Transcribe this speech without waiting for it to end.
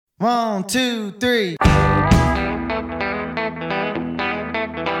1, 2, 3.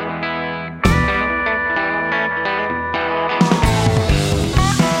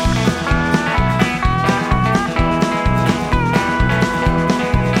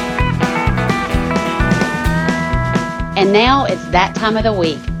 And now it's that time of the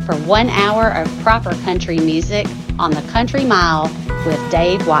week for 1 hour of proper country music on the Country Mile with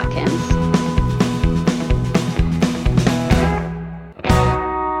Dave Watkins.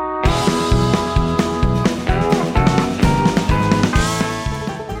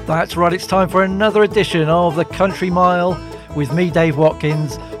 That's right, it's time for another edition of the Country Mile with me, Dave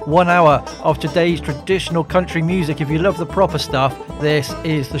Watkins. 1 hour of today's traditional country music. If you love the proper stuff, this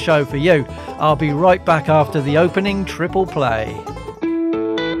is the show for you. I'll be right back after the opening triple play.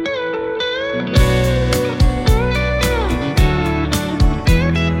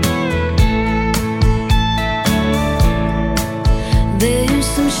 There's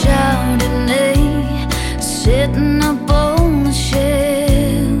some Chardonnay sitting up on the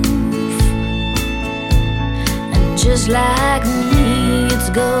shelf, and just like me, it's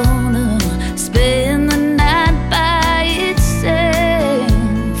gonna spend the night by itself.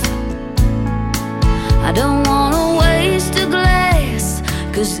 I don't wanna waste a glass,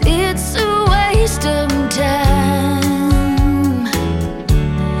 'cause it's a waste of time.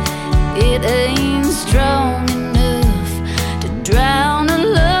 It ain't strong enough to drown a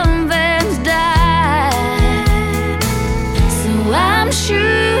love that's died. So I'm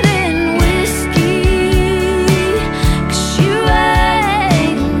shooting whiskey, 'cause you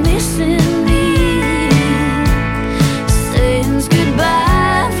ain't missing me. Saying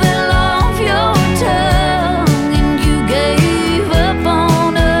goodbye fell off your tongue, and you gave up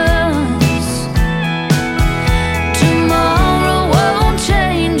on us. Tomorrow won't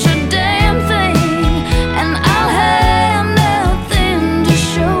change a damn thing, and I'll have nothing to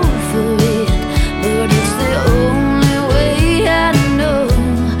show for it. But it's the only way I know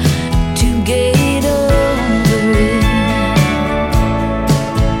to get over it.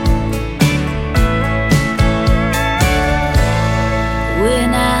 When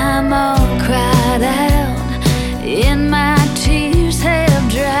I'm all cried out and my tears have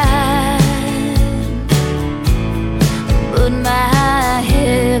dried, but my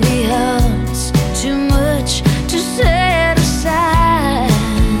heavy heart's too much to set aside.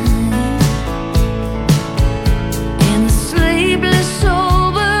 And the sleepless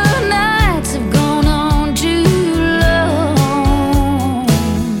sober nights have gone on too long.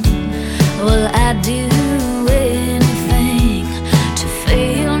 Well, I'd do anything to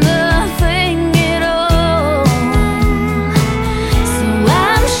feel nothing at all. So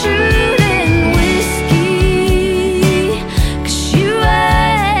I'm shooting whiskey, 'cause you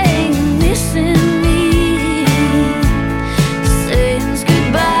ain't missing me. Saying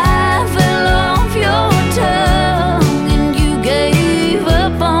goodbye fell off your tongue, and you gave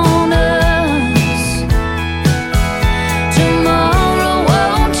up on us. Tomorrow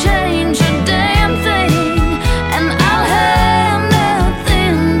won't change a damn thing, and I'll have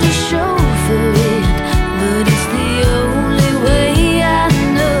nothing to show for it. But it's the only way I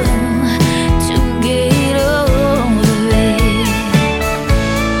know to get over it.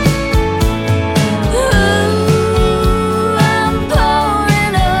 Ooh, I'm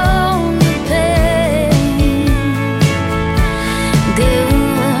pouring on the pain,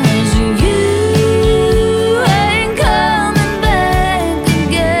 'cause you ain't coming back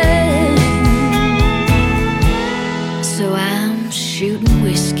again. So I'm shooting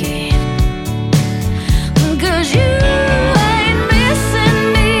whiskey, 'cause you ain't missing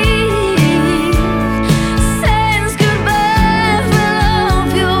me. Saying goodbye fell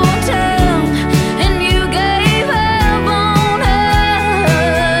off your tongue, and you gave up on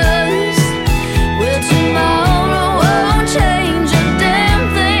us. Well, tomorrow won't change a damn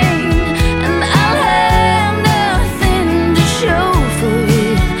thing, and I'll have nothing to show for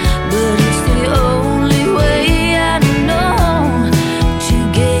it. But it's the only way I know to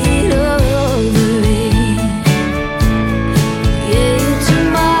get over it.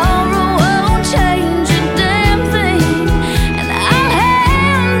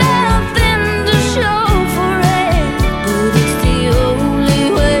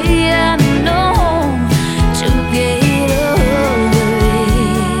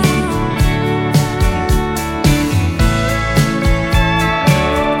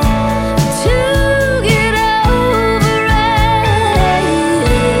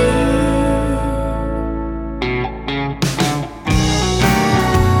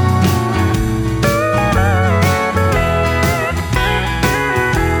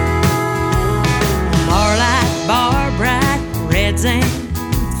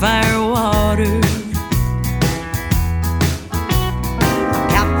 fire water.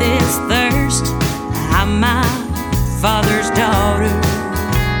 Got this thirst, I'm my father's daughter.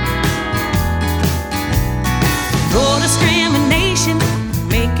 For discrimination,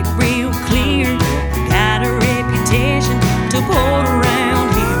 make it real clear. Got a reputation to pour around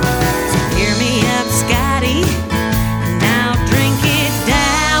here. So hear me up, Scotty. Now drink it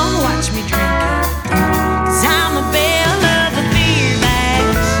down. Watch me drink it down. 'Cause I'm the belle of the beer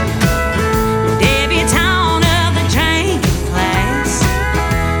bags, the debutante of the drinking class,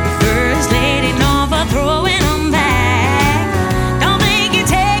 first lady known for throwing them back. Don't think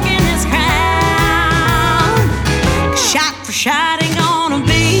you're taking this crown. Shot for shot ain't gonna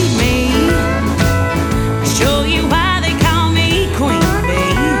beat me. Show you why they call me Queen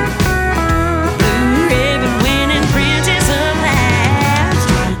Bee. Blue ribbon winning princess of laughs.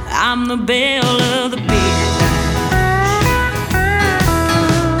 I'm the belle of the beer bash.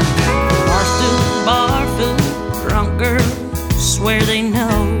 Barstool, barfool, drunk girls swear they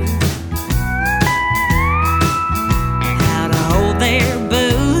know how to hold their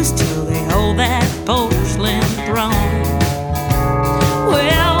booze till they hold that porcelain throne.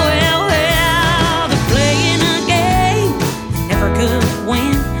 Well, well, well, they're playing a game they never could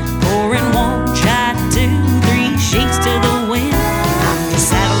win. Pouring one shot, 2, 3 sheets to the wind. I'm just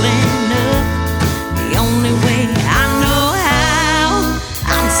saddling up the only way I know how.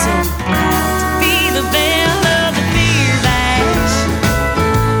 I'm so proud to be the belle of the beer bash,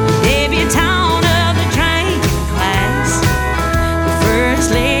 the debutante of the drinking class, the first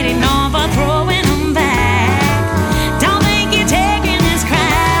lady known for throwing them back. Don't think you're taking this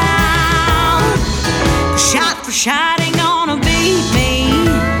crown. Shot for shot ain't gonna beat me.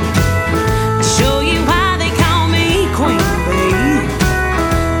 Show you why they call me Queen Bee.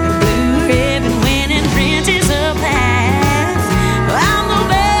 The blue ribbon winning princess of laughs. I'm the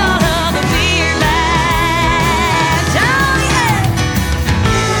belle of the beer bash. Oh yeah.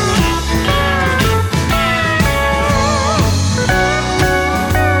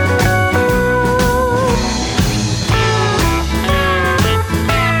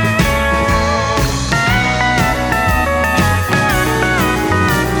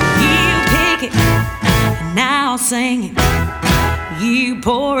 You pick it, and I'll sing it. You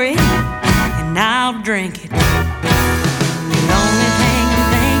pour it, and I'll drink it. The only thing I'm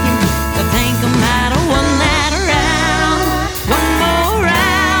thinking, to think I'm out of one that round. One more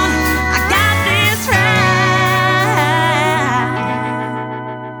round, I got this right.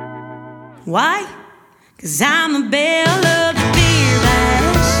 Why? 'Cause I'm the belle of the beer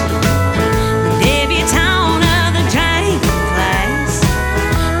bash, the debutante of the drinking class,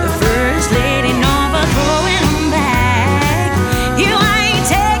 the first lady known for throwing them back. You ain't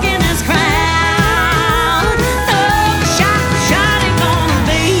taking this crown. No, shot for shot ain't gonna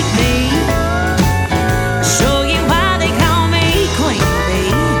beat me. Show you why they call me Queen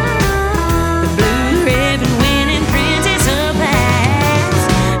Bee. The blue ribbon winning princess of laughs.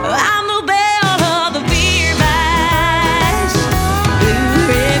 I'm the belle of the beer bash, blue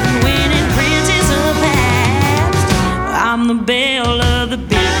ribbon winning princess of laughs. I'm the belle of the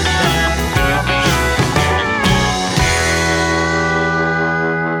beer bash.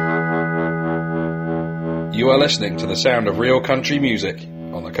 You are listening to the sound of real country music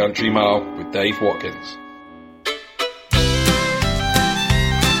on the Country Mile with Dave Watkins.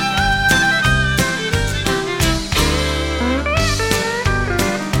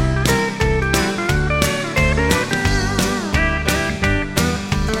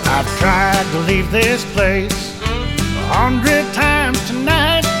 I've tried to leave this place 100 times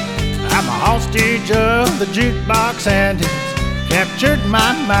tonight. I'm a hostage of the jukebox and it's captured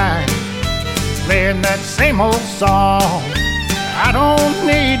my mind. Playing that same old song I don't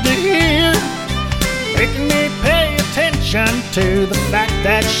need to hear, making me pay attention to the fact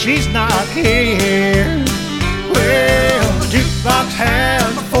that she's not here. Well, the jukebox has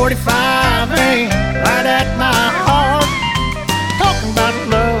a 45 aimed right at my heart, talking about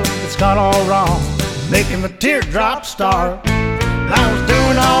love that's gone all wrong, making the teardrops start. I was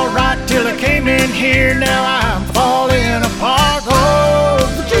doing all right till I came in here, now I'm falling apart. Oh,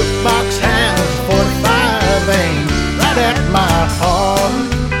 the jukebox has a 45 aimed right at my heart.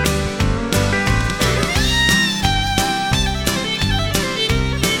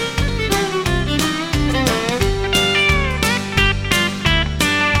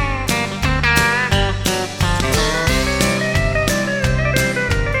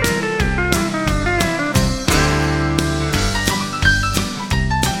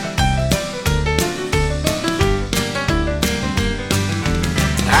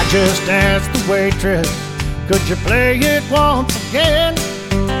 Just asked the waitress, could you play it once again?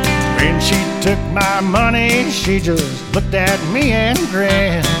 took my money, she just looked at me and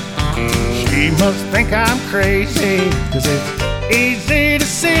grinned. She must think I'm crazy, 'cause it's easy to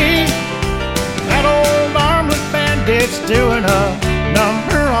see that old armless bandit's doing a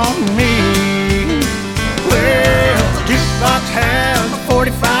number on me. Well, the jukebox has a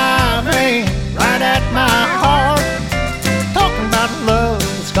 45 aim right at my heart, talking about love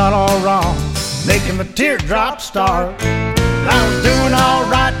that's gone all wrong, making the teardrops start. I was doing all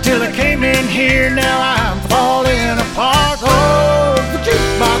right till I came in here, now I'm falling apart. Oh, the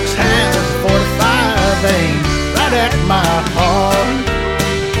jukebox has a 45 aim right at my heart.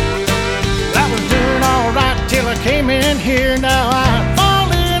 I was doing all right till I came in here, now I'm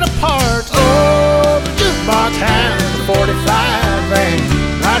falling apart. Oh, the jukebox has a 45 aim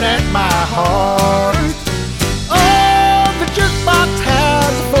right at my heart. Oh, the jukebox has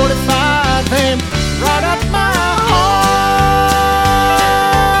a 45 aim right at my heart.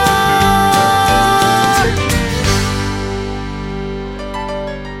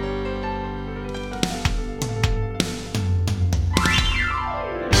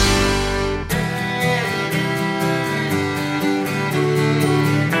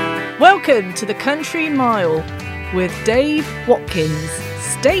 Welcome to the Country Mile with Dave Watkins.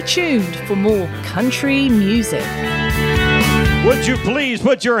 Stay tuned for more country music. Would you please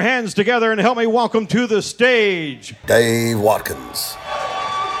put your hands together and help me welcome to the stage Dave Watkins.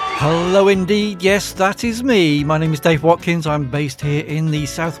 Hello indeed, yes, that is me. My name is Dave Watkins. I'm based here in the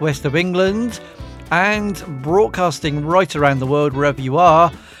southwest of England and broadcasting right around the world wherever you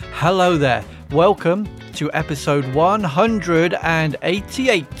are. Hello there. Welcome to episode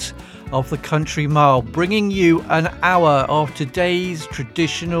 188 of the Country Mile, bringing you an hour of today's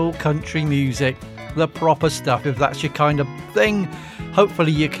traditional country music, the proper stuff, if that's your kind of thing.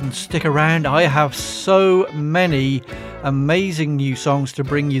 Hopefully you can stick around. I have so many amazing new songs to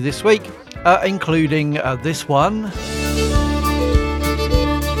bring you this week, including this one.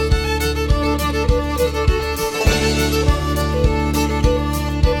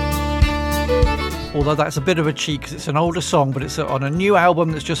 Although that's a bit of a cheat because it's an older song, but it's on a new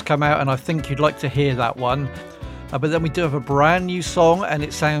album that's just come out, and I think you'd like to hear that one. But then we do have a brand new song, and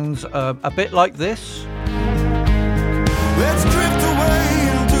it sounds a bit like this. Let's drift away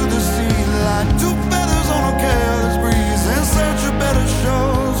into the sea like two feathers on a careless breeze and search for better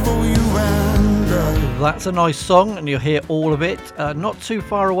shows for you and I. That's a nice song, and you'll hear all of it not too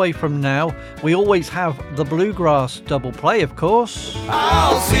far away from now. We always have the Bluegrass double play, of course.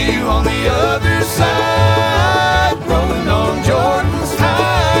 I'll see you on the other side, rolling on Jordan's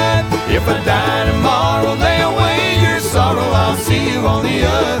tide. If I die tomorrow, lay away your sorrow. I'll see you on the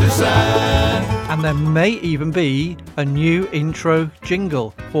other side. And there may even be a new intro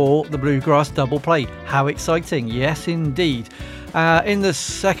jingle for the Bluegrass double play. How exciting! Yes, indeed. In the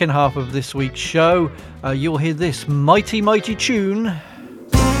second half of this week's show, you'll hear this mighty, mighty tune.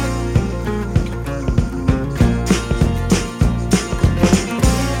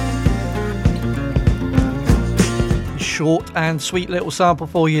 Short and sweet little sample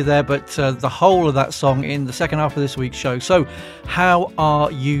for you there, but the whole of that song in the second half of this week's show. So, how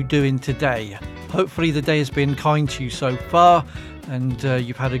are you doing today? Hopefully the day has been kind to you so far, and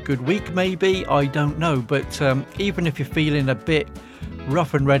you've had a good week maybe, I don't know. But even if you're feeling a bit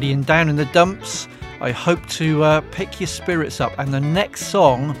rough and ready and down in the dumps, I hope to pick your spirits up. And the next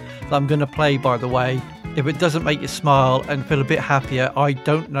song that I'm going to play, by the way, if it doesn't make you smile and feel a bit happier, I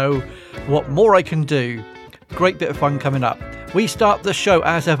don't know what more I can do. Great bit of fun coming up. We start the show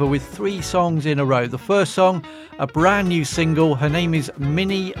as ever with 3 songs in a row. The first song, a brand new single. Her name is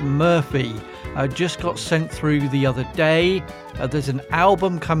Minnie Murphy. Just got sent through the other day. There's an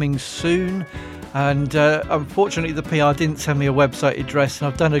album coming soon, and unfortunately the PR didn't send me a website address, and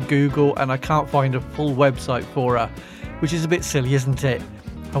I've done a Google and I can't find a full website for her, which is a bit silly, isn't it?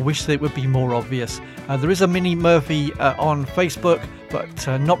 I wish that it would be more obvious. There is a Minnie Murphy on Facebook, but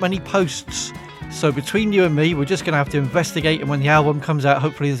not many posts. So between you and me, we're just going to have to investigate, and when the album comes out,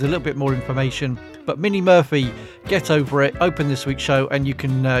 hopefully there's a little bit more information. But Minnie Murphy, get over it, open this week's show, and you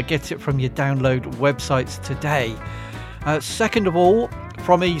can get it from your download websites today. Second of all,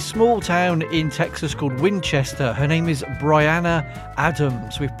 from a small town in Texas called Winchester, her name is Bryanna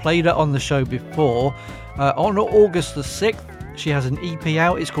Adams. We've played her on the show before. On August the 6th, she has an EP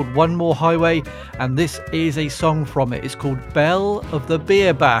out. It's called One More Highway, and this is a song from it. It's called Belle of the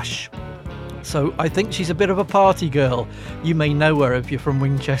Beer Bash. So I think she's a bit of a party girl. You may know her if you're from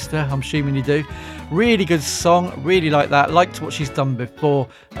Winchester. I'm assuming you do. Really good song. Really like that. Liked what she's done before.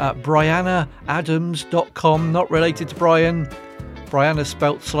 BryannaAdams.com. Not related to Brian. Bryanna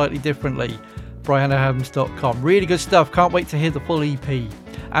spelt slightly differently. BryannaAdams.com. Really good stuff. Can't wait to hear the full EP.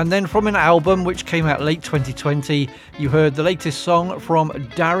 And then from an album which came out late 2020, you heard the latest song from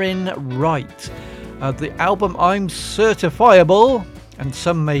Darren Wright. The album I'm Certifiable, and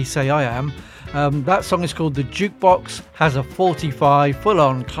some may say I am. That song is called The Jukebox, has a 45,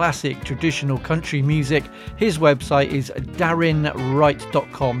 full-on classic traditional country music. His website is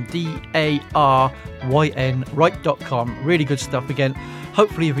darrynwright.com, D-A-R-Y-N, Wright.com. Really good stuff again.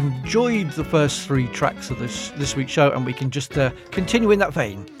 Hopefully you've enjoyed the first 3 tracks of this week's show, and we can just continue in that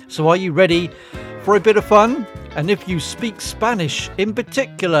vein. So are you ready for a bit of fun? And if you speak Spanish in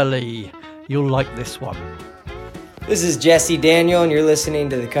particularly, you'll like this one. This is Jesse Daniel, and you're listening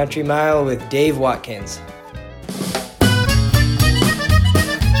to The Country Mile with Dave Watkins.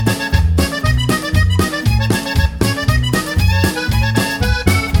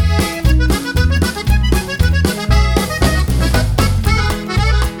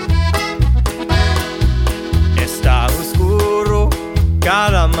 Está oscuro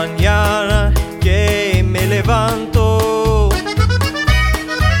cada mañana que me levanto.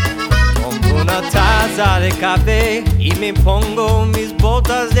 Una taza de café y me pongo mis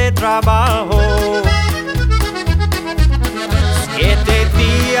botas de trabajo. 7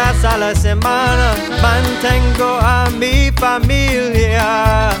 días a la semana mantengo a mi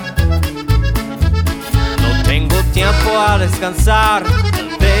familia. No tengo tiempo a descansar,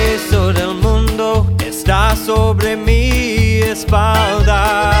 el peso del mundo está sobre mi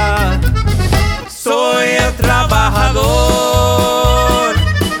espalda. Soy el trabajador,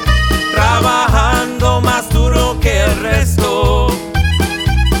 trabajando más duro que el resto.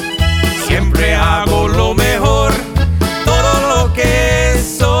 Siempre hago lo mejor, todo lo que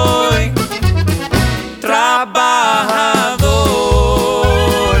soy. Trabajador.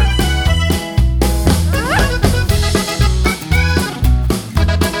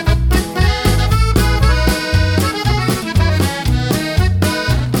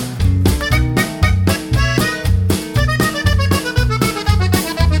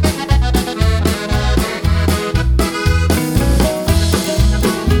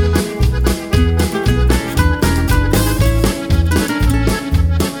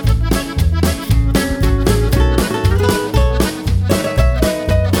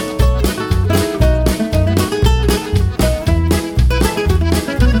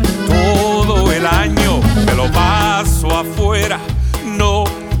 No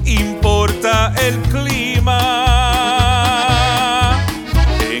importa el clima,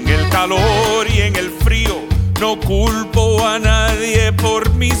 en el calor y en el frío no culpo a nadie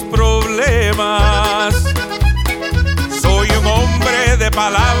por mis problemas. Soy un hombre de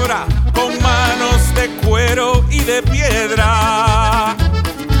palabra con manos de cuero y de piedra.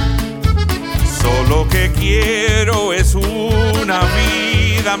 Solo que quiero es una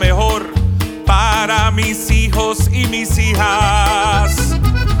vida mejor para mis hijos y mis hijas.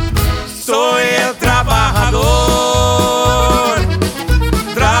 Soy el trabajador,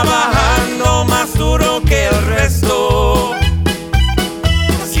 trabajando más duro que el resto.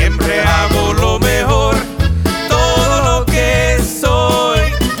 Siempre hago lo mejor, todo lo que soy.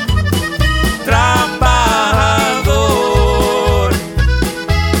 Trabajador,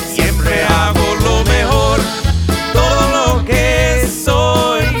 siempre hago lo mejor, todo lo que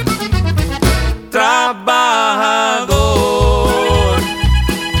soy. Trabajador.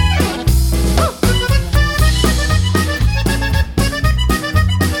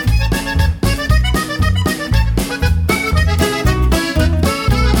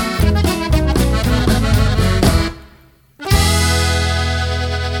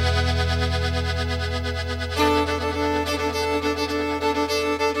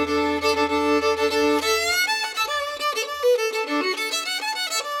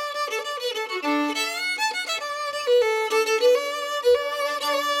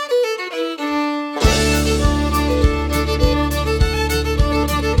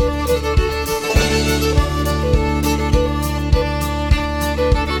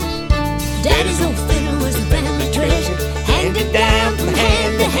 Daddy's old fiddle was a family treasure, handed down from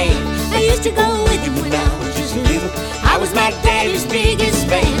hand to hand. I used to go with him when I was just little. I was my daddy's biggest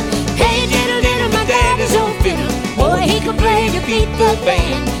fan. Hey, diddle, diddle, my daddy's old fiddle. Boy, he could play to beat the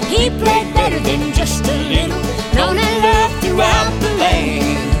band. He played better than just a little, known and loved throughout the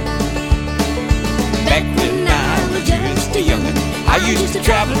land. Back when I was just a youngin', I used to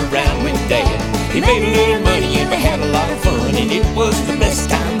travel around with Dad. He made a little money and we had a lot of fun, and it was the best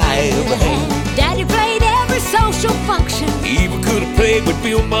time I ever had. Daddy played every social function. He even could have played with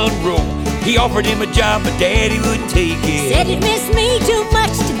Bill Monroe. He offered him a job, but Daddy wouldn't take it. Said he'd miss me too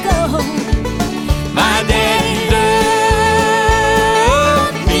much to go. My daddy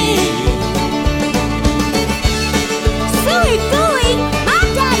loved me. Suey, gooey, my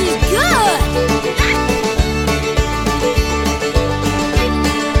daddy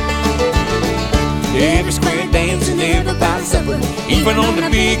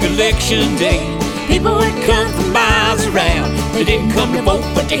election day. People would come from miles around. They didn't come to vote,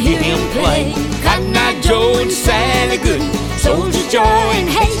 but to hear him play. Cotton Eye Joe and Sally Gooden, Soldier Joy and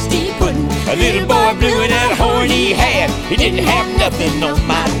Hasty Puddin'. A little boy blew in that horn he had. He didn't have nothing on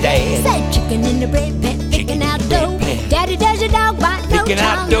my dad. Said chicken in the bread pan, picking out dough. Daddy does your dog bite, no Picking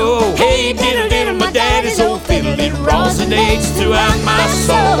out tongue. dough. Hey, diddle diddle, my daddy's old fiddle. It resonates throughout my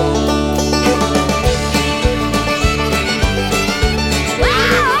soul.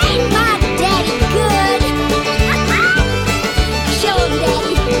 Wow, ain't my daddy good? Show him,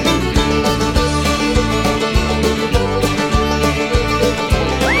 Daddy.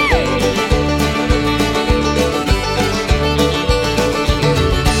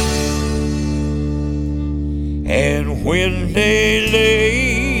 And when they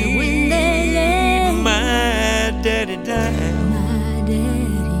lay my daddy down,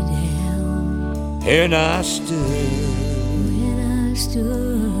 and I stood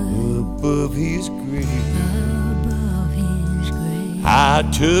above his grave, I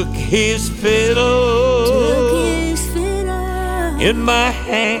took his fiddle in my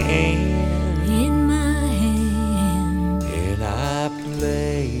hand, and I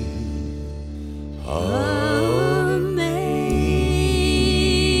played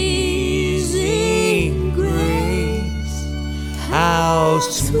Amazing Grace. How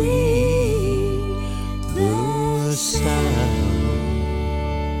sweet the sound.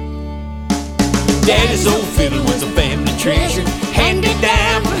 Daddy's old fiddle was a family treasure, handed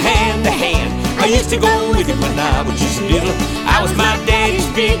down from hand to hand. I used to go with him when I was just little. I was my daddy's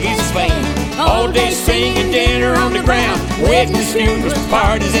biggest fan. All day singing, dinner on the ground, weddings, funerals,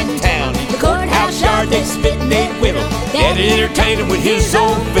 parties in town. The courthouse yard, they'd spit and they'd whittle. Daddy entertained him with his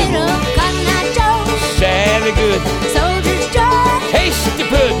old fiddle. Cotton Eye Joe, Sally Good, Soldier's Joy, Hasty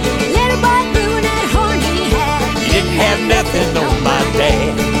Puddin'. little boy blew in that horn he had. He didn't have nothing on my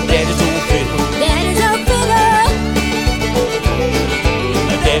dad. Daddy's old fiddle. Daddy's old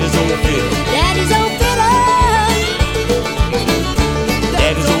fiddle, Daddy's old fiddle.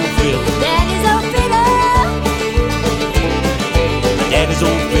 Daddy's old fiddle, Daddy's old fiddle. Daddy's old fiddle. Daddy's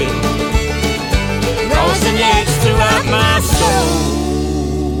old fiddle. Resonates throughout my soul.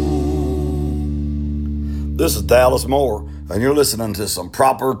 This is Dallas Moore, and you're listening to some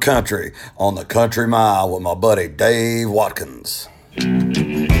proper country on the Country Mile with my buddy Dave Watkins.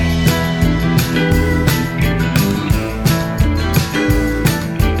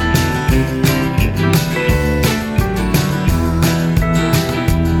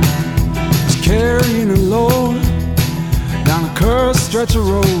 Was carrying a load down a curved stretch of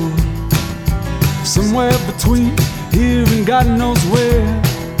road, somewhere between here and God knows where.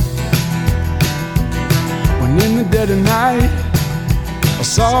 When in the dead of night I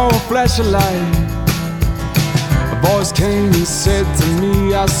saw a flash of light, a voice came and said to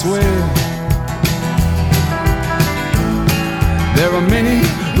me, I swear, there are many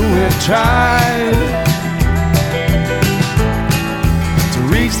who have tried to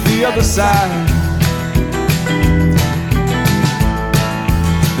reach the other side.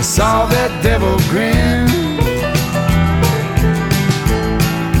 They saw that devil grin,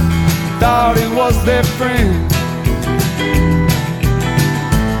 thought he was their friend.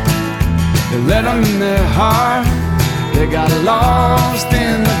 They let him in their heart, they got lost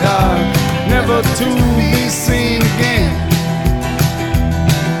in the dark, never to be seen again.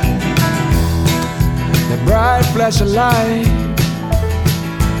 That bright flash of light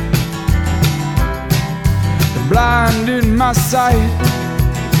that blinded my sight,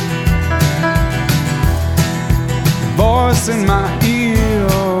 the voice in my ear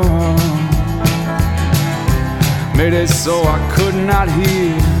made it so I could not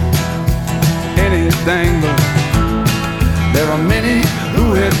hear anything. But there are many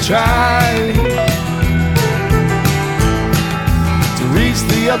who have tried to reach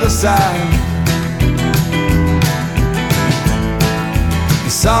the other side. They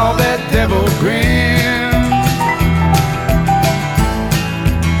saw that devil grin,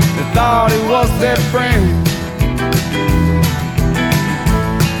 they thought he was their friend.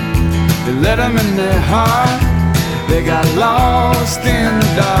 They let him in their heart, they got lost in the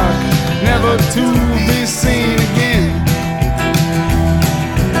dark, never to be seen again.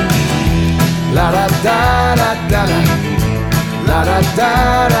 La da da da da da, la da da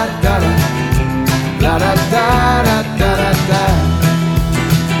da da da, la da da da da da da.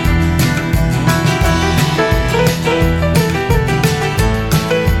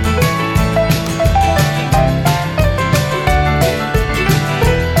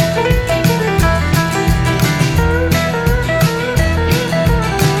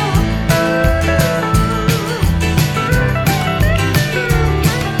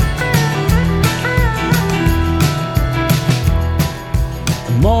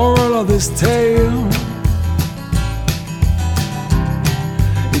 of this tale.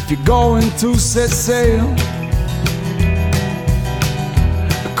 If you're going to set sail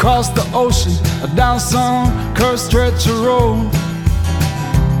across the ocean or down some cursed stretch of road,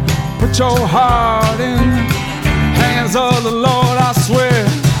 put your heart in the hands of the Lord. I swear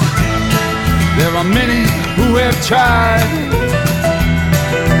there are many who have tried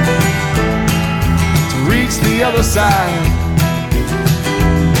to reach the other side.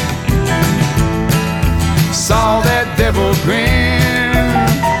 Saw that devil grin,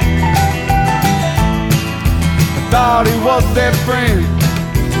 thought he was their friend.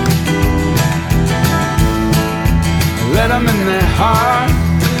 Let them in their heart,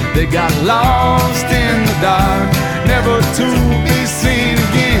 they got lost in the dark, never to be seen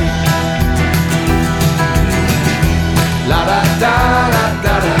again. La da da da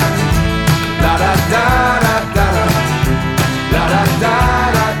da da, la da da da da da, la da da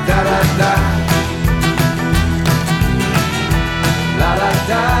da da da da, la da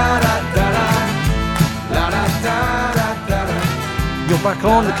da da da da, la da da da da da. You're back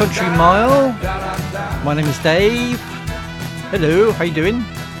on the Country Mile. My name is Dave. Hello, how you doing?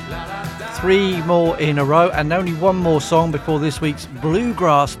 3 more in a row, and only one more song before this week's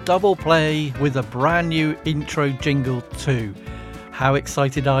Bluegrass double play with a brand new intro jingle too. How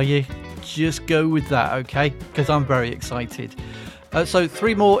excited are you? Just go with that, okay? Because I'm very excited. So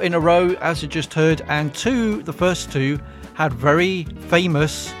 3 more in a row, as you just heard, and the first two had very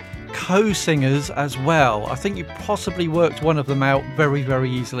famous co-singers as well. I think you possibly worked one of them out very,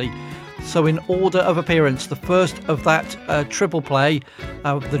 very easily. So in order of appearance, the first of that triple play,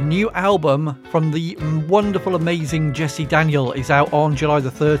 the new album from the wonderful, amazing Jessie Daniel is out on July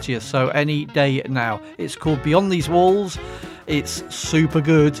the 30th, so any day now. It's called Beyond These Walls. It's super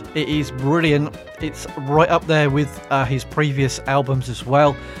good. It is brilliant. It's right up there with his previous albums as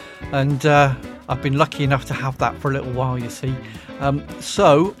well. And I've been lucky enough to have that for a little while, you see.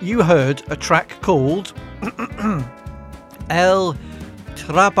 So you heard a track called El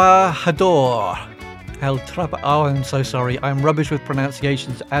Trabajador. Oh, I'm so sorry. I'm rubbish with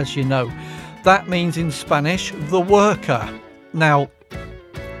pronunciations, as you know. That means in Spanish, the worker. Now,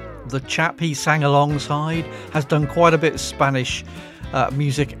 the chap he sang alongside has done quite a bit of Spanish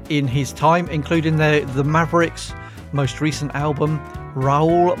music in his time, including the Mavericks' most recent album.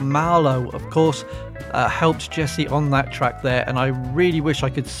 Raul Malo, of course, helped Jessie on that track there, and I really wish I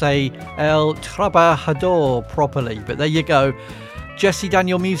could say El Trabajador properly, but there you go.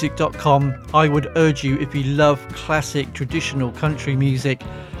 JessieDanielMusic.com. I would urge you, if you love classic traditional country music,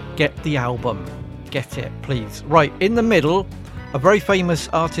 get the album. Get it, please. Right, in the middle, a very famous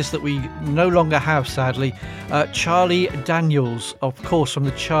artist that we no longer have, sadly, Charlie Daniels, of course, from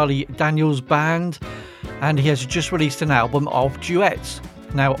the Charlie Daniels Band, and he has just released an album of duets.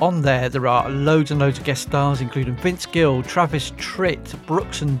 Now, on there are loads and loads of guest stars, including Vince Gill, Travis Tritt,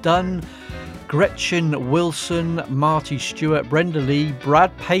 Brooks and Dunn, Gretchen Wilson, Marty Stewart, Brenda Lee,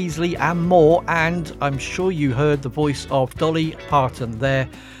 Brad Paisley and more, and I'm sure you heard the voice of Dolly Parton there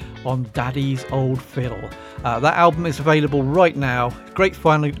on Daddy's Old Fiddle. That album is available right now. Great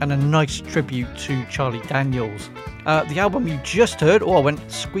fun and a nice tribute to Charlie Daniels. The album you just heard, I went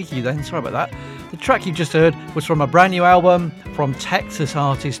squeaky then, sorry about that. The track you just heard was from a brand new album from Texas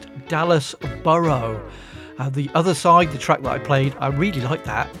artist Dallas Burrow. The other side, the track that I played, I really like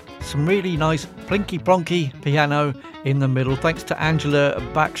that. Some really nice plinky plonky piano in the middle. Thanks to Angela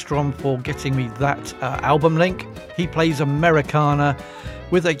Backstrom for getting me that album link. He plays Americana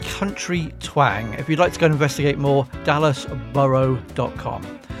with a country twang. If you'd like to go and investigate more,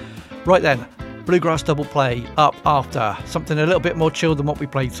 dallasburrow.com. Right then, Bluegrass double play up after something a little bit more chill than what we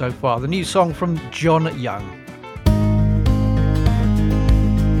played so far. The new song from John Young.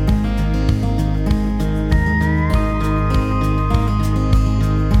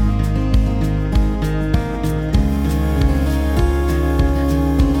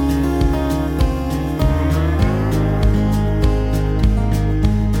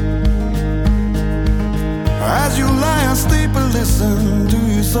 As you lie asleep and listen to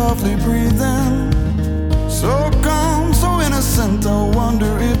you softly breathing, so calm, so innocent, I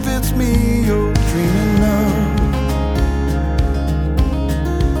wonder if it's me you're dreaming of,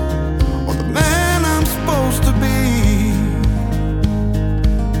 or the man I'm supposed to be.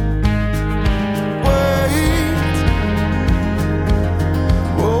 Wait,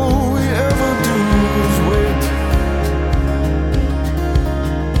 all we ever do is wait.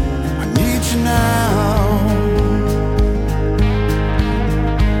 I need you now.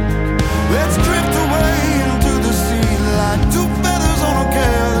 Let's drift away into the sea like two feathers on a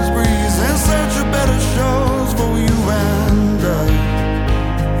careless breeze and search a better shore.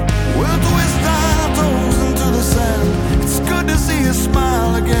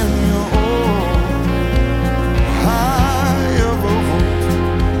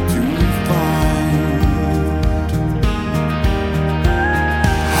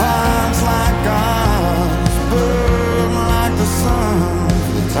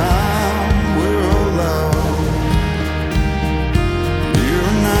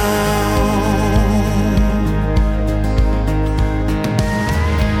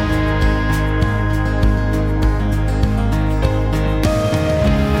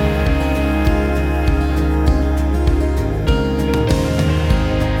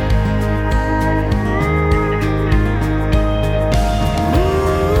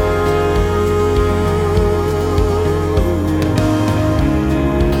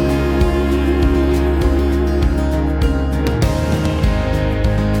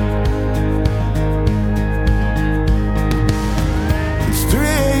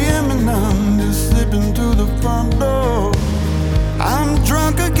 my door. I'm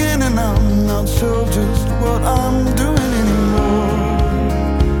drunk again and I'm not sure just what I'm doing anymore.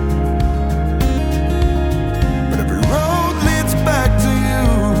 But every road leads back to you.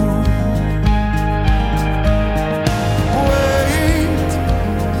 Wait,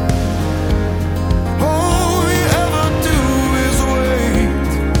 all we ever do is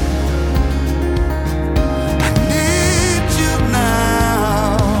wait. I need you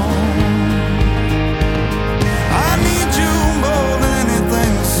now. I need you more than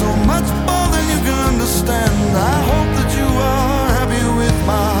anything, so much more than you can understand. I hope that you are happy with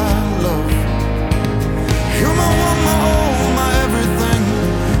my love. You're my one, my all, my everything.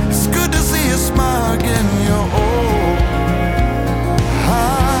 It's good to see you smile again. You're all I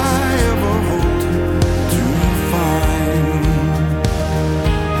ever hoped to find.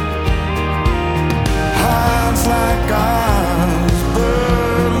 Hearts like ours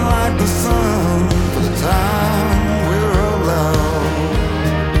burn like the sun for the time we're alone.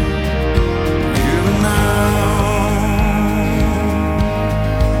 You now.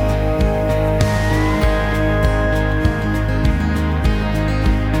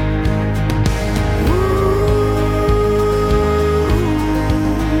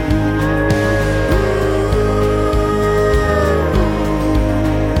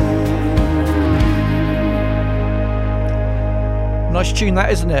 Nice tune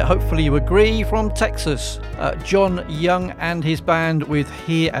that, isn't it? Hopefully you agree. From Texas, John Young and his band with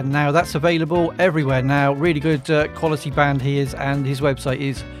Here and Now. That's available everywhere now. Really good quality band he is, and his website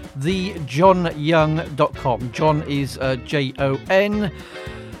is thejohnyoung.com. John is Jon.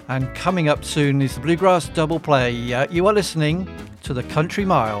 And coming up soon is the Bluegrass Double Play. You are listening to the Country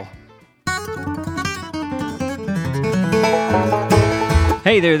Mile.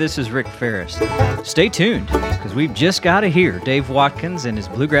 Hey there, this is Rick Ferris. Stay tuned, because we've just got to hear Dave Watkins and his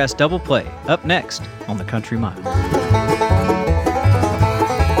Bluegrass Double Play up next on the Country Mile.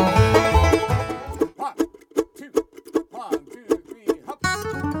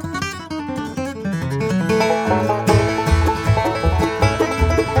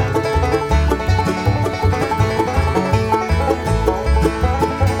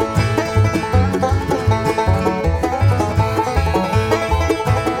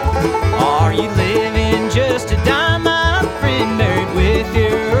 Are you living just to die, my friend, buried with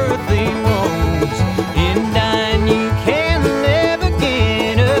your earthly woes? In dying you can live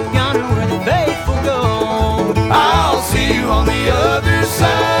again, up yonder where the faithful go. I'll see you on the other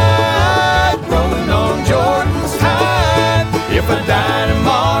side, rolling on Jordan's tide. If I die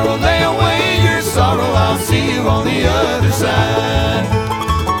tomorrow, lay away your sorrow. I'll see you on the other side.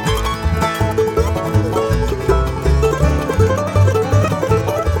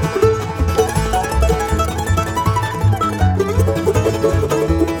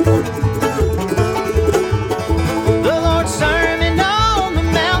 The Lord's sermon on the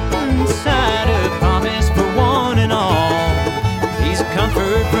mountainside, a promise for one and all. He's a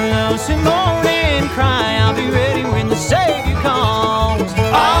comfort for those who mourn and cry. I'll be ready when the Savior calls.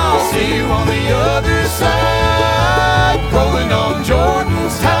 I'll see you on the other side, rolling on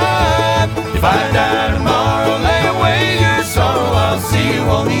Jordan's tide. If I die tomorrow, lay away your sorrow. I'll see you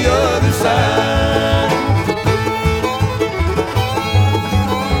on the other side.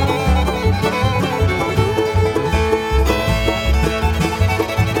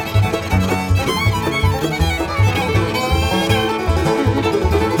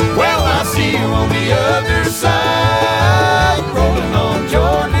 Well, I'll see you on the other side, rolling on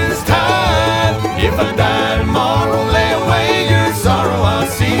Jordan's tide. If I die tomorrow, lay away your sorrow. I'll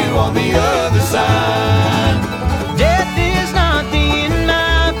see you on the other side. Death is not the end,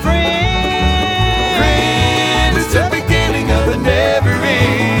 my friend. Friend, it's the beginning of the never end.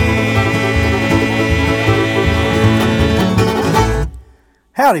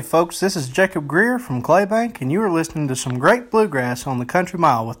 Howdy folks, this is Jacob Greer from Claybank, and you are listening to some great bluegrass on the Country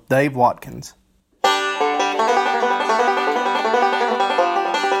Mile with Dave Watkins.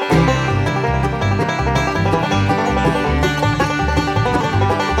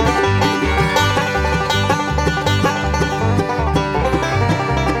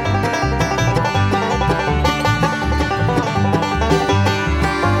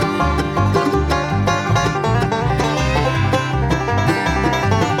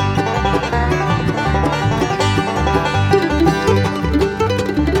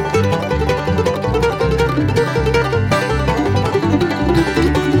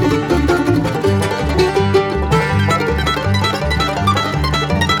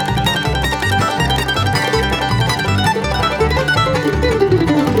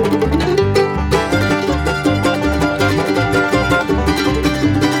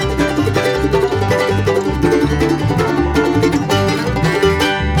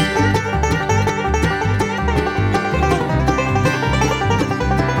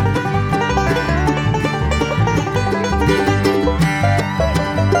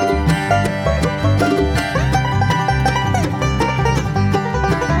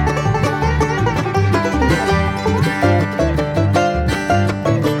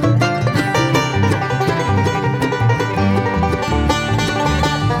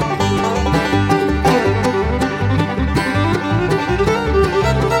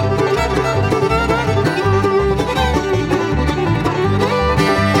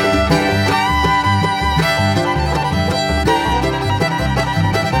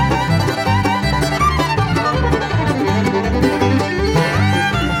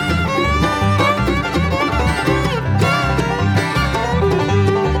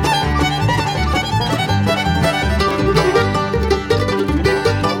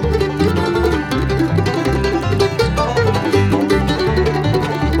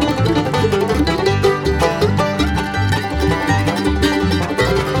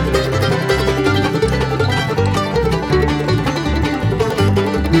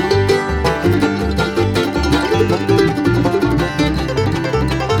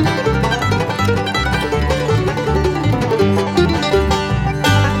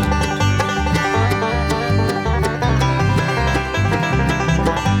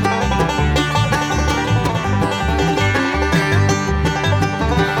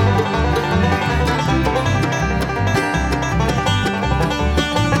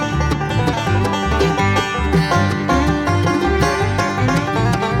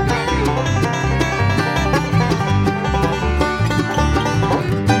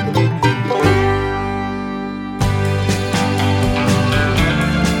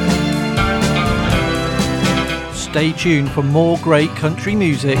 stay tuned for more great country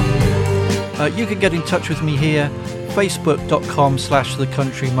music. You can get in touch with me here, facebook.com/The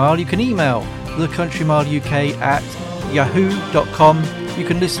Country Mile. You can email thecountrymileuk@yahoo.com. You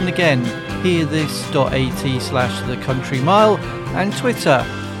can listen again, hearthis.at/The Country Mile, and Twitter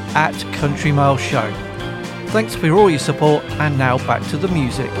 @CountryMileShow. Thanks for all your support, and now back to the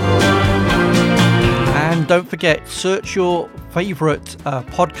music. And don't forget, search your favourite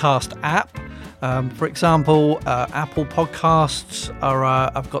podcast app. For example, Apple Podcasts, or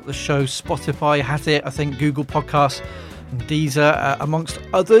I've got the show, Spotify has it, I think Google Podcasts, and Deezer, amongst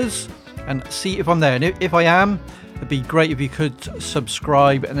others, and see if I'm there. And if I am, it'd be great if you could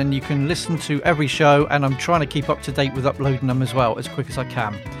subscribe, and then you can listen to every show, and I'm trying to keep up to date with uploading them as well, as quick as I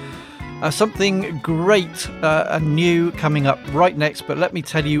can. Something great and new coming up right next, but let me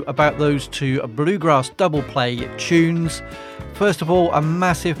tell you about those two Bluegrass double play tunes. First of all, a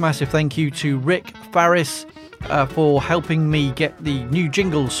massive thank you to Rick Farris for helping me get the new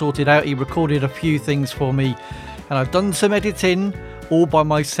jingles sorted out. He recorded a few things for me, and I've done some editing all by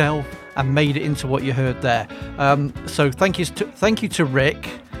myself and made it into what you heard there. So thank you to Rick.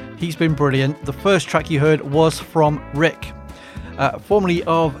 He's been brilliant. The first track you heard was from Rick, formerly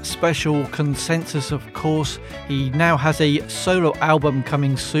of Special Consensus, of course. He now has a solo album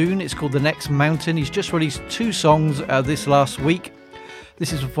coming soon. It's called The Next Mountain. He's just released 2 songs this last week.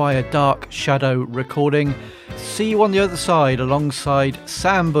 This is via Dark Shadow Recording. See You on the Other Side alongside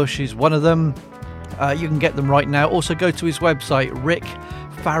Sam Bush is one of them. You can get them right now. Also go to his website,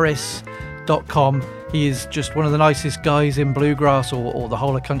 rickfarris.com. He is just one of the nicest guys in bluegrass, or the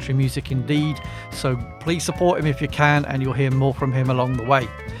whole of country music indeed. So please support him if you can, and you'll hear more from him along the way.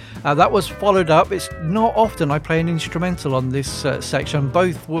 That was followed up. It's not often I play an instrumental on this section.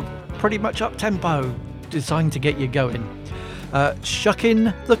 Both were pretty much up-tempo, designed to get you going.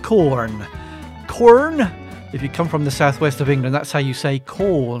 Shucking the Corn. Corn? If you come from the southwest of England, that's how you say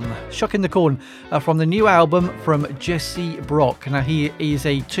corn. Shucking the Corn, from the new album from Jesse Brock. Now, he is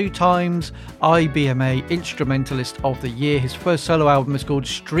a 2 times IBMA Instrumentalist of the Year. His first solo album is called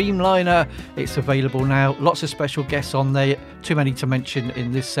Streamliner. It's available now. Lots of special guests on there. Too many to mention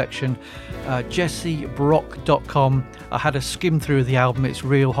in this section. JesseBrock.com. I had a skim through the album. It's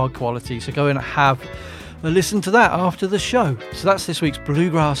real high quality. So go and have a listen to that after the show. So that's this week's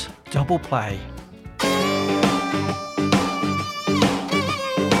Bluegrass Double Play.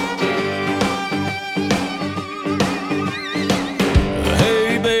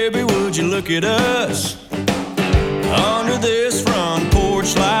 Would you look at us under this front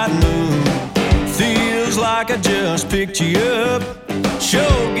porch light moon? Feels like I just picked you up.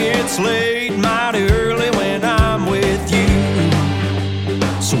 Show gets late mighty early when I'm with you.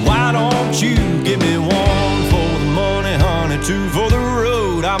 So why don't you give me 1 for the money, honey, 2 for the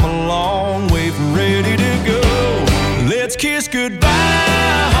road? I'm a long way from ready to go. Let's kiss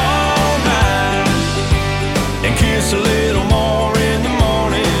goodbye all night and kiss a little more in the morning.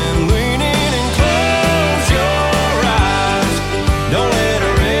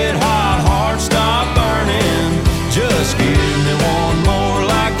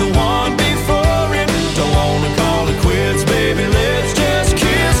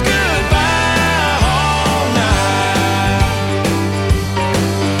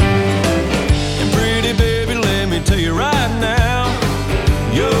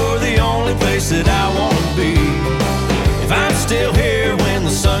 That I want to be. If I'm still here when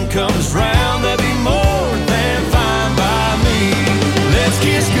the sun comes round, that'd be more than fine by me. Let's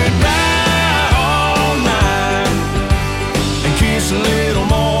kiss goodbye all night and kiss a little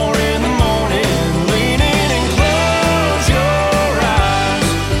more in the morning. Lean in and close your eyes.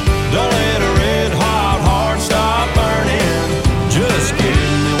 Don't let a red hot heart stop burning. Just give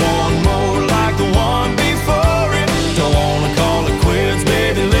me 1 more like the one before it. Don't wanna call it quits,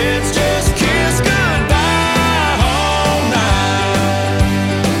 baby. Let's just kiss goodbye all night.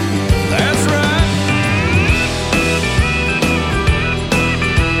 That's right.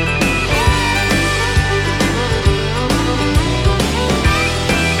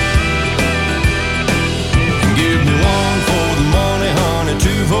 Give me 1 for the money, honey,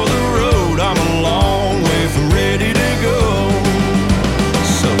 2 for the road. I'm a long way from ready to go.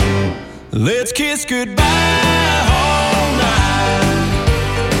 So let's kiss goodbye all night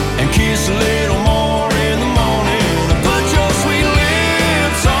and kiss a little more in the morning. Put your sweet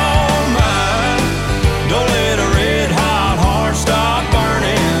lips on mine. Don't let a red hot heart stop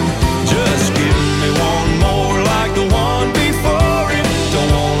burning. Just give me 1 more like the one before it.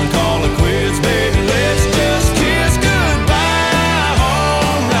 Don't wanna call it quits, baby. Let's just kiss goodbye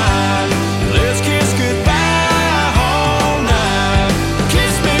all night. Let's kiss goodbye all night.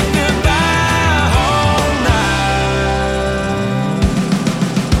 Kiss me goodbye all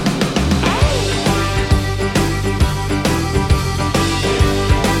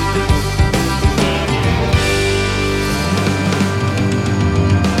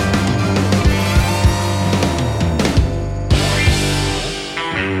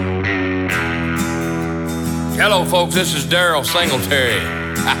Hello, folks, this is Daryl Singletary.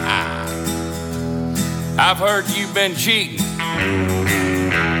 I've heard you've been cheating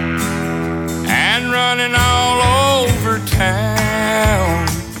and running all over town.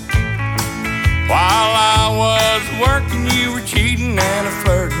 While I was working, you were cheating and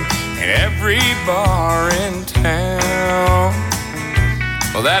flirting in every bar in town.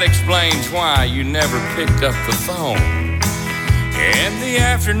 Well, that explains why you never picked up the phone in the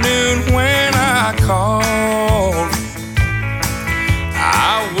afternoon when I called.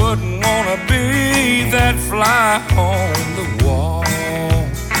 I wouldn't want to be that fly on the wall,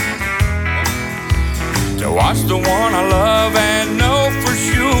 to watch the one I love and know for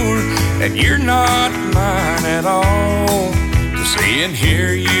sure that you're not mine at all. To see and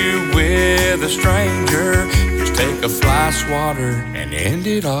hear you with a stranger, just take a fly swatter and end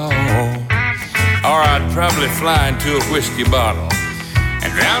it all. Or I'd probably fly into a whiskey bottle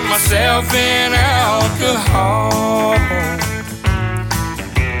and drown myself in alcohol.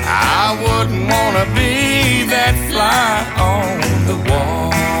 I wouldn't want to be that fly on the wall.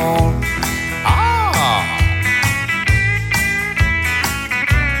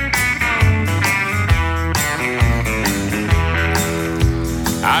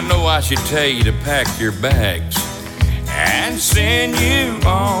 I know I should tell you to pack your bags and send you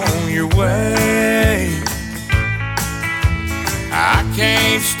on your way. I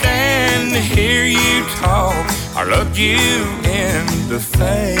can't stand to hear you talk or look you in the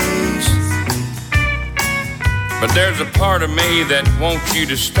face. But there's a part of me that wants you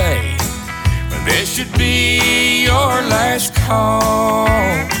to stay, but this should be your last call.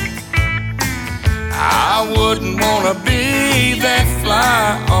 I wouldn't want to be that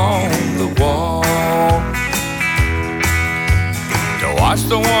fly on the wall, to watch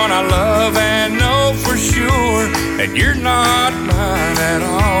the one I love and know for sure that you're not mine at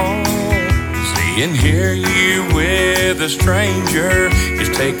all. See and hear you with a stranger,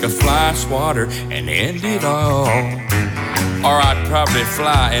 just take a fly swatter and end it all. Or I'd probably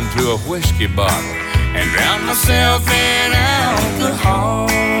fly into a whiskey bottle and drown myself in alcohol.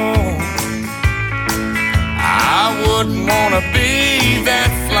 I wouldn't want to be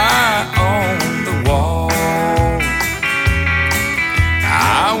that fly on the wall.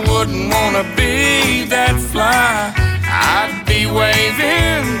 I wouldn't want to be that fly. I'd be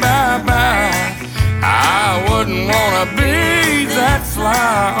waving bye-bye. I wouldn't want to be that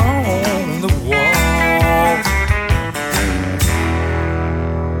fly on the wall.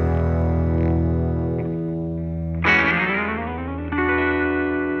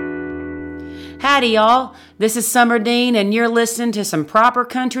 Howdy, y'all. This is Summer Dean, and you're listening to some proper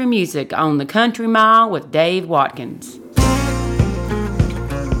country music on the Country Mile with Dave Watkins.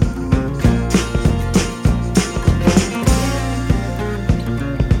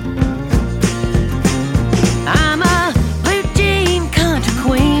 I'm a blue jean country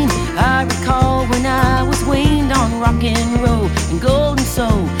queen. I recall when I was weaned on rock and roll and golden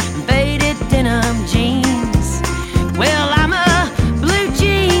soul and faded denim jeans. Well, I'm a blue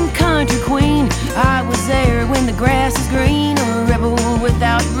jean country queen. I was there when the grass is green, a rebel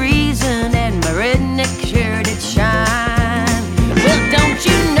without reason, and my redneck sure did shine. Well, don't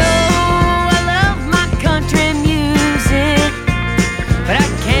you know I love my country music, but I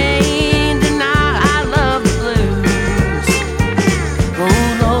can't deny I love the blues. Oh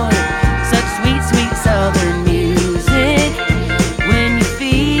Lord, such sweet, sweet southern music, when you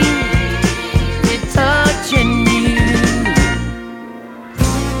feel it touching you.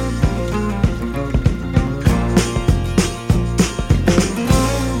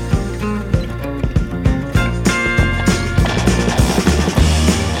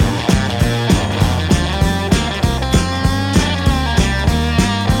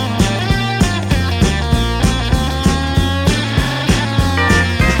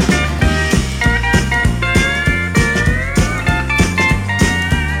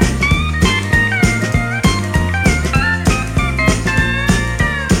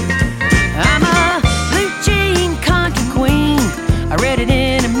 I'm a blue jean country queen. I read it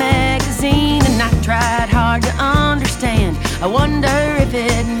in a magazine and I tried hard to understand. I wonder if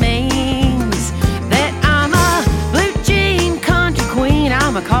it means that I'm a blue jean country queen.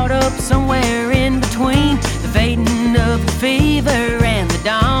 I'm a caught up somewhere in between the fading of the fever and the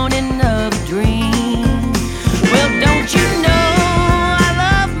dawning of a dream. Well, don't you know I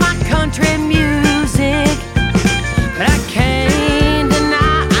love my country music, but I can't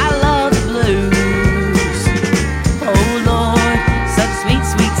deny I love the blues. Oh Lord, such sweet,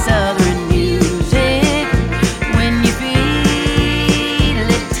 sweet southern music, when you feel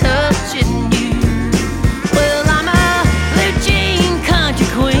it touching you. Well, I'm a blue jean country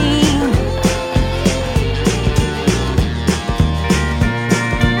queen.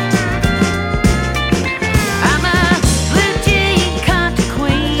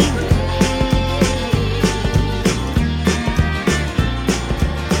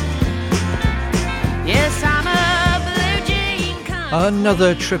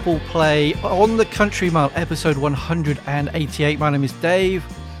 Another triple play on the Country Mile, episode 188. My name is Dave.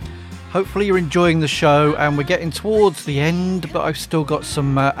 Hopefully you're enjoying the show, and we're getting towards the end, but I've still got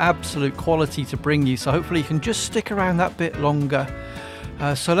some absolute quality to bring you, so hopefully you can just stick around that bit longer.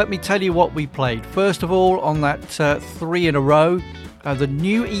 So let me tell you what we played. First of all, on that 3 in a row, the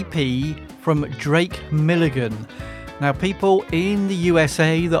new EP from Drake Milligan. Now, people in the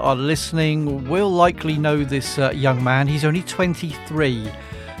USA that are listening will likely know this young man. He's only 23.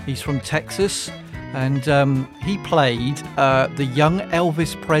 He's from Texas, and he played the young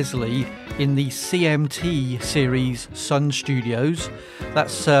Elvis Presley in the CMT series Sun Studios.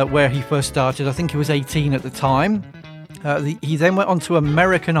 That's where he first started. I think he was 18 at the time. He then went on to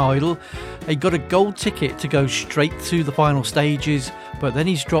American Idol. He got a gold ticket to go straight to the final stages, but then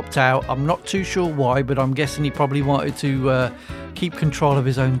he's dropped out. I'm not too sure why, but I'm guessing he probably wanted to keep control of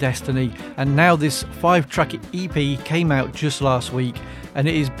his own destiny. And now this 5-track EP came out just last week, and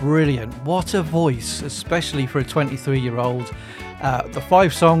it is brilliant. What a voice, especially for a 23-year-old. The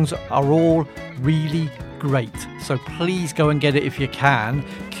 5 songs are all really great, so please go and get it if you can.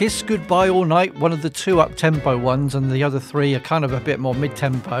 Kiss Goodbye All Night, one of the 2 up-tempo ones, and the other 3 are kind of a bit more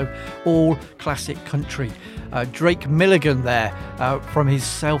mid-tempo, all classic country. Drake Milligan there from his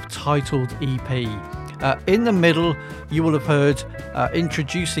self-titled EP. In the middle, you will have heard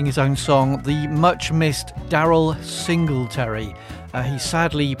introducing his own song, the much-missed Daryl Singletary. He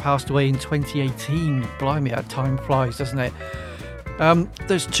sadly passed away in 2018. Blimey, that time flies, doesn't it?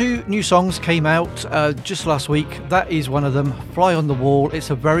 There's 2 new songs came out just last week. That is one of them, Fly on the Wall. It's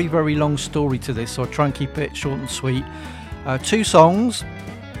a very, very long story to this, so I'll try and keep it short and sweet. 2 songs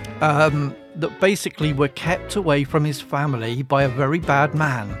that basically were kept away from his family by a very bad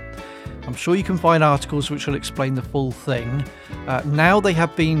man. I'm sure you can find articles which will explain the full thing. Now they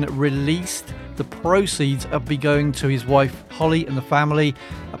have been released. The proceeds will be going to his wife Holly and the family.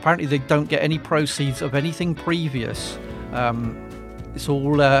 Apparently they don't get any proceeds of anything previous. It's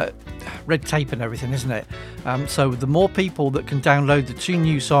all red tape and everything, isn't it? So the more people that can download the 2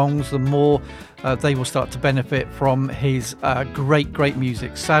 new songs, the more they will start to benefit from his great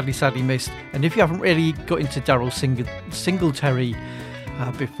music. Sadly missed. And if you haven't really got into Daryl Singletary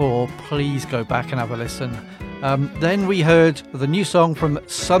before, please go back and have a listen. Then we heard the new song from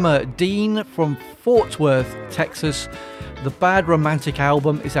Summer Dean from Fort Worth, Texas. The Bad Romantic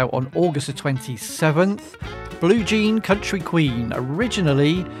album is out on August the 27th. Blue Jean Country Queen,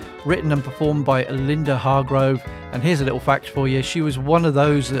 originally written and performed by Linda Hargrove. And here's a little fact for you. She was one of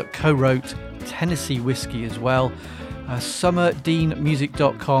those that co-wrote Tennessee Whiskey as well.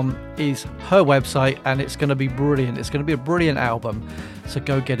 SummerDeanMusic.com is her website, and it's going to be brilliant. It's going to be a brilliant album, so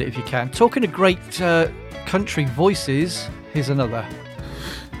go get it if you can. Talking of great country voices, here's another.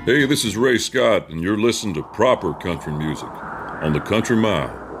 Hey, this is Ray Scott, and you're listening to proper country music on the Country Mile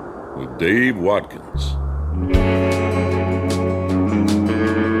with Dave Watkins.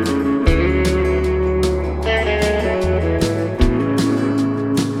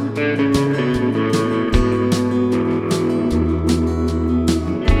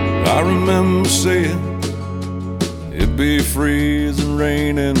 I remember saying it'd be freezing,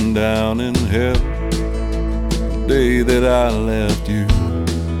 raining down in hell the day that I left you.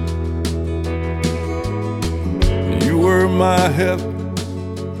 You were my heaven.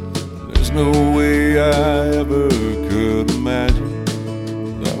 There's no way I ever could imagine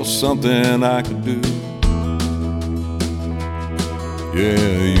that was something I could do.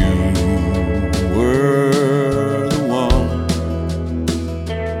 Yeah, you were the one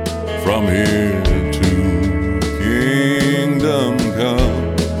from here to kingdom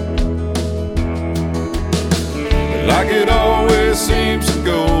come. Like it always seems to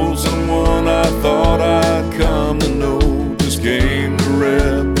go, someone I thought I'd come to know just came to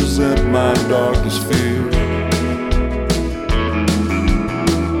represent my darkest fear.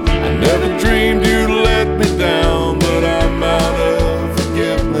 I never dreamed you'd let me down, but I'm out of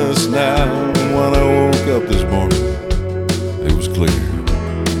forgiveness now. And when I woke up this morning, it was clear.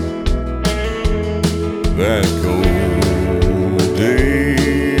 That cold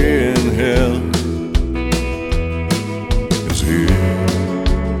day in hell is here.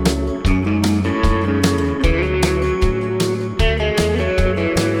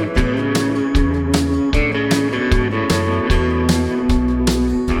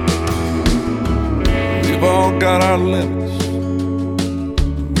 We've all got our limits.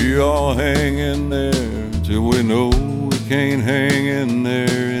 We all hang in there till we know we can't hang in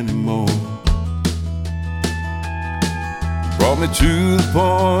there anymore. Brought me to the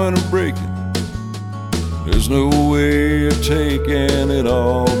point of breaking. There's no way of taking it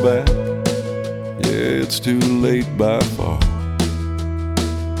all back. Yeah, it's too late by far.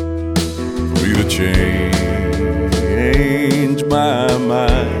 change my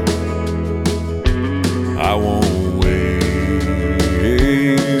mind. I won't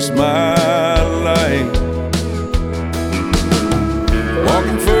waste my life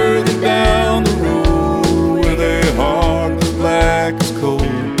walking further down the road with a heart as black as coal.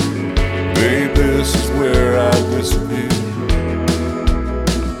 Babe, this is where I disappear.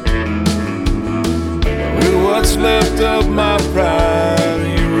 With what's left of my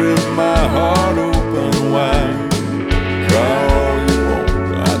pride, you rip my heart open wide. Cry all you want,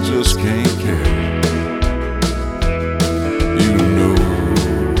 I just can't care. You know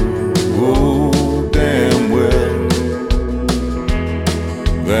damn well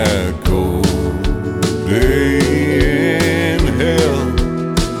that cold day in hell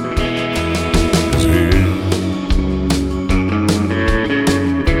is here.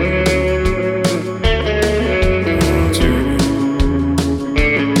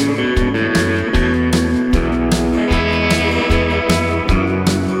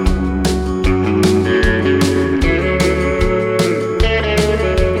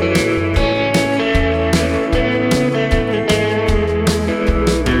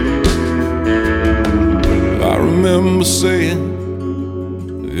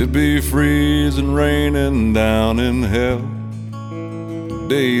 Saying it'd be freezing, raining down in hell the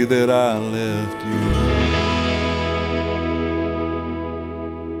day that I left you.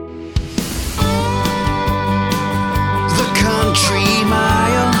 The Country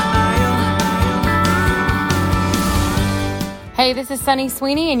Mile. Hey, this is Sunny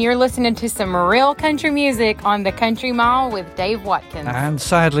Sweeney, and you're listening to some real country music on the Country Mile with Dave Watkins. And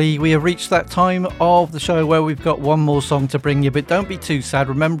sadly, we have reached that time of the show where we've got one more song to bring you, but don't be too sad.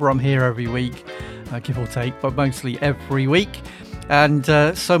 Remember, I'm here every week, give or take, but mostly every week, and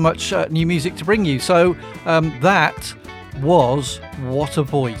so much new music to bring you. So that was What a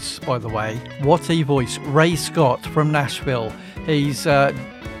Voice, by the way. What a Voice. Ray Scott from Nashville. He's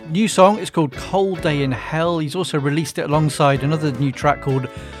new song is called Cold Day in Hell. He's also released it alongside another new track called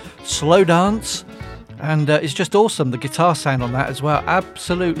Slow Dance, and it's just awesome. The guitar sound on that as well,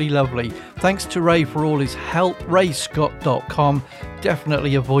 absolutely lovely. Thanks to Ray for all his help. rayscott.com,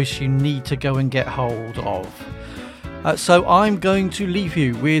 definitely a voice you need to go and get hold of. So I'm going to leave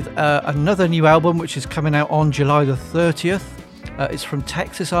you with another new album which is coming out on July the 30th. It's from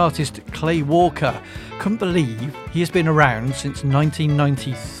Texas artist Clay Walker. Couldn't believe he has been around since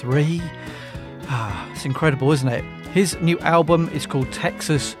 1993. It's incredible, isn't it? His new album is called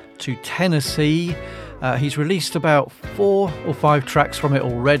Texas to Tennessee. He's released about 4 or 5 tracks from it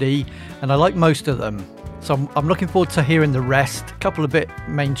already, and I like most of them. So I'm looking forward to hearing the rest. A couple a bit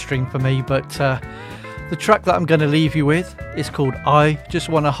mainstream for me, but the track that I'm going to leave you with is called I Just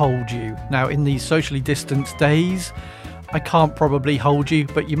Want to Hold You. Now, in these socially distanced days, I can't probably hold you,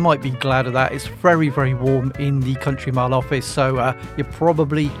 but you might be glad of that. It's very, very warm in the Country Mile office, so you're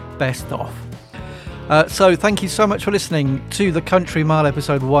probably best off. So thank you so much for listening to the Country Mile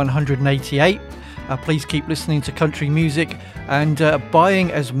episode 188. Please keep listening to country music and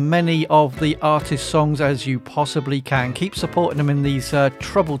buying as many of the artist songs as you possibly can. Keep supporting them in these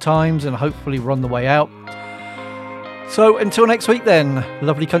troubled times, and hopefully we're on the way out. So until next week then,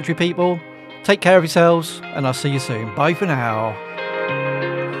 lovely country people, take care of yourselves, and I'll see you soon. Bye for now.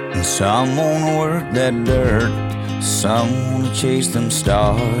 Some wanna work that dirt, some wanna chase them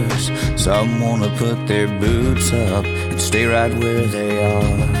stars, some wanna put their boots up and stay right where they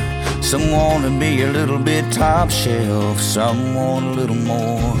are. Some wanna be a little bit top shelf, some want a little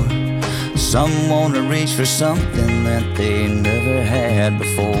more. Some wanna reach for something that they never had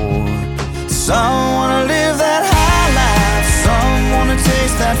before. Some wanna live that high life, some wanna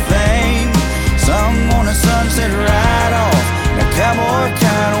taste that fame. Some want a sunset right off in a cowboy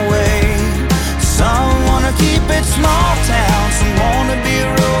kind of way. Some want to keep it small town, some want to be a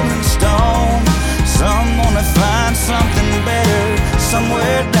rolling stone. Some want to find something better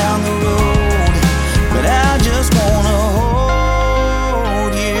somewhere down the road. But I just want to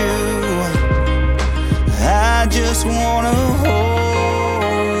hold you, I just want to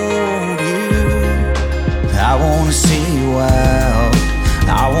hold you. I want to see you out,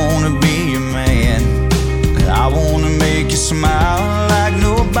 I want to be your man. I wanna make you smile like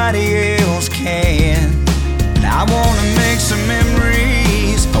nobody else can. And I wanna make some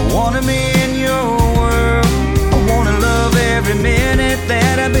memories, I wanna be in your world. I wanna love every minute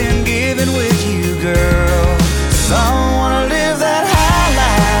that I've been given with you, girl. Some wanna live that high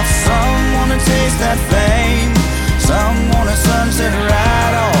life, some wanna taste that fame. Some want a sunset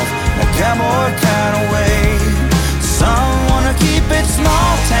right off in a cowboy kind of way. Some wanna keep it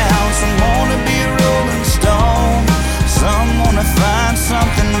small town, some wanna be a rolling stone. Some wanna find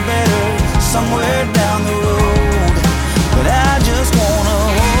something better somewhere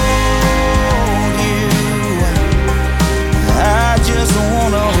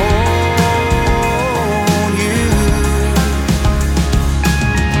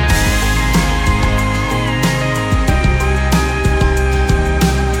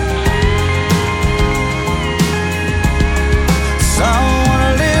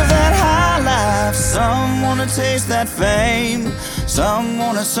chase that fame. Some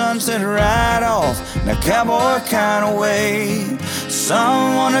want a sunset right off in a cowboy kind of way.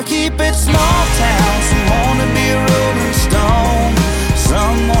 Some wanna keep it small town, some wanna be a rolling stone.